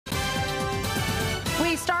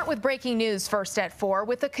We start with breaking news first at 4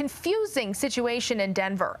 with a confusing situation in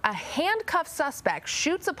Denver. A handcuffed suspect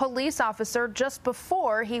shoots a police officer just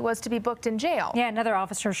before he was to be booked in jail. Yeah, another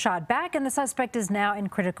officer shot back and the suspect is now in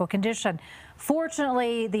critical condition.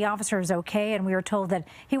 Fortunately, the officer is okay, and we are told that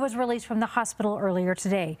he was released from the hospital earlier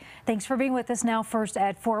today. Thanks for being with us now first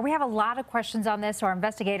at 4. We have a lot of questions on this. Our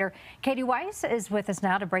investigator, Katie Weiss, is with us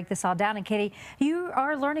now to break this all down. And Katie, you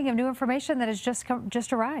are learning of new information that has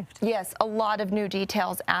just arrived. Yes, a lot of new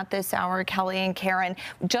details at this hour, Kelly and Karen.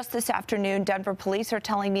 Just this afternoon, Denver police are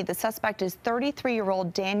telling me the suspect is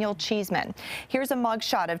 33-year-old Daniel Cheeseman. Here's a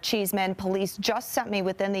mugshot of Cheeseman police just sent me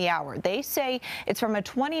within the hour. They say it's from a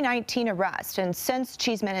 2019 arrest, and since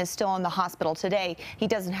Cheeseman is still in the hospital today, he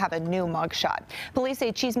doesn't have a new mugshot. Police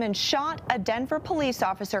say Cheeseman shot a Denver police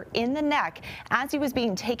officer in the neck as he was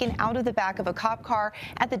being taken out of the back of a cop car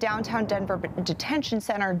at the downtown Denver detention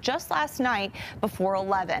center just last night before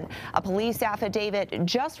 11. A police affidavit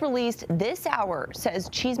just released this hour says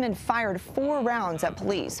Cheeseman fired 4 rounds at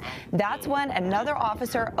police. That's when another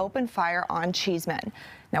officer opened fire on Cheeseman.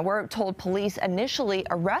 Now, we're told police initially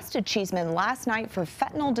arrested Cheeseman last night for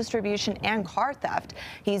fentanyl distribution and car theft.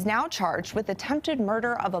 He's now charged with attempted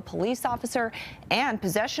murder of a police officer and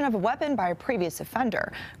possession of a weapon by a previous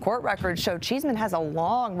offender. Court records show Cheeseman has a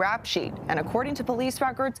long rap sheet, and according to police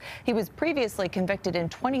records, he was previously convicted in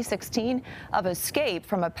 2016 of escape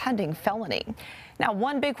from a pending felony. Now,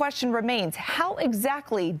 one big question remains. How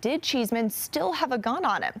exactly did Cheeseman still have a gun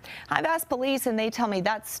on him? I've asked police, and they tell me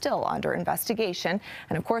that's still under investigation.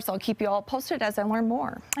 And of course, I'll keep you all posted as I learn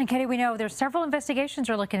more. And Katie, we know there's several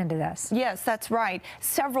investigations are looking into this. Yes, that's right.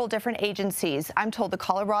 Several different agencies. I'm told the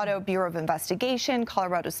Colorado Bureau of Investigation,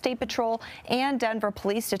 Colorado State Patrol, and Denver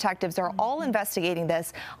police detectives are all investigating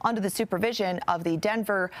this under the supervision of the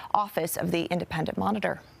Denver office of the Independent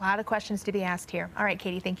Monitor. A lot of questions to be asked here. All right,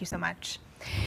 Katie, thank you so much.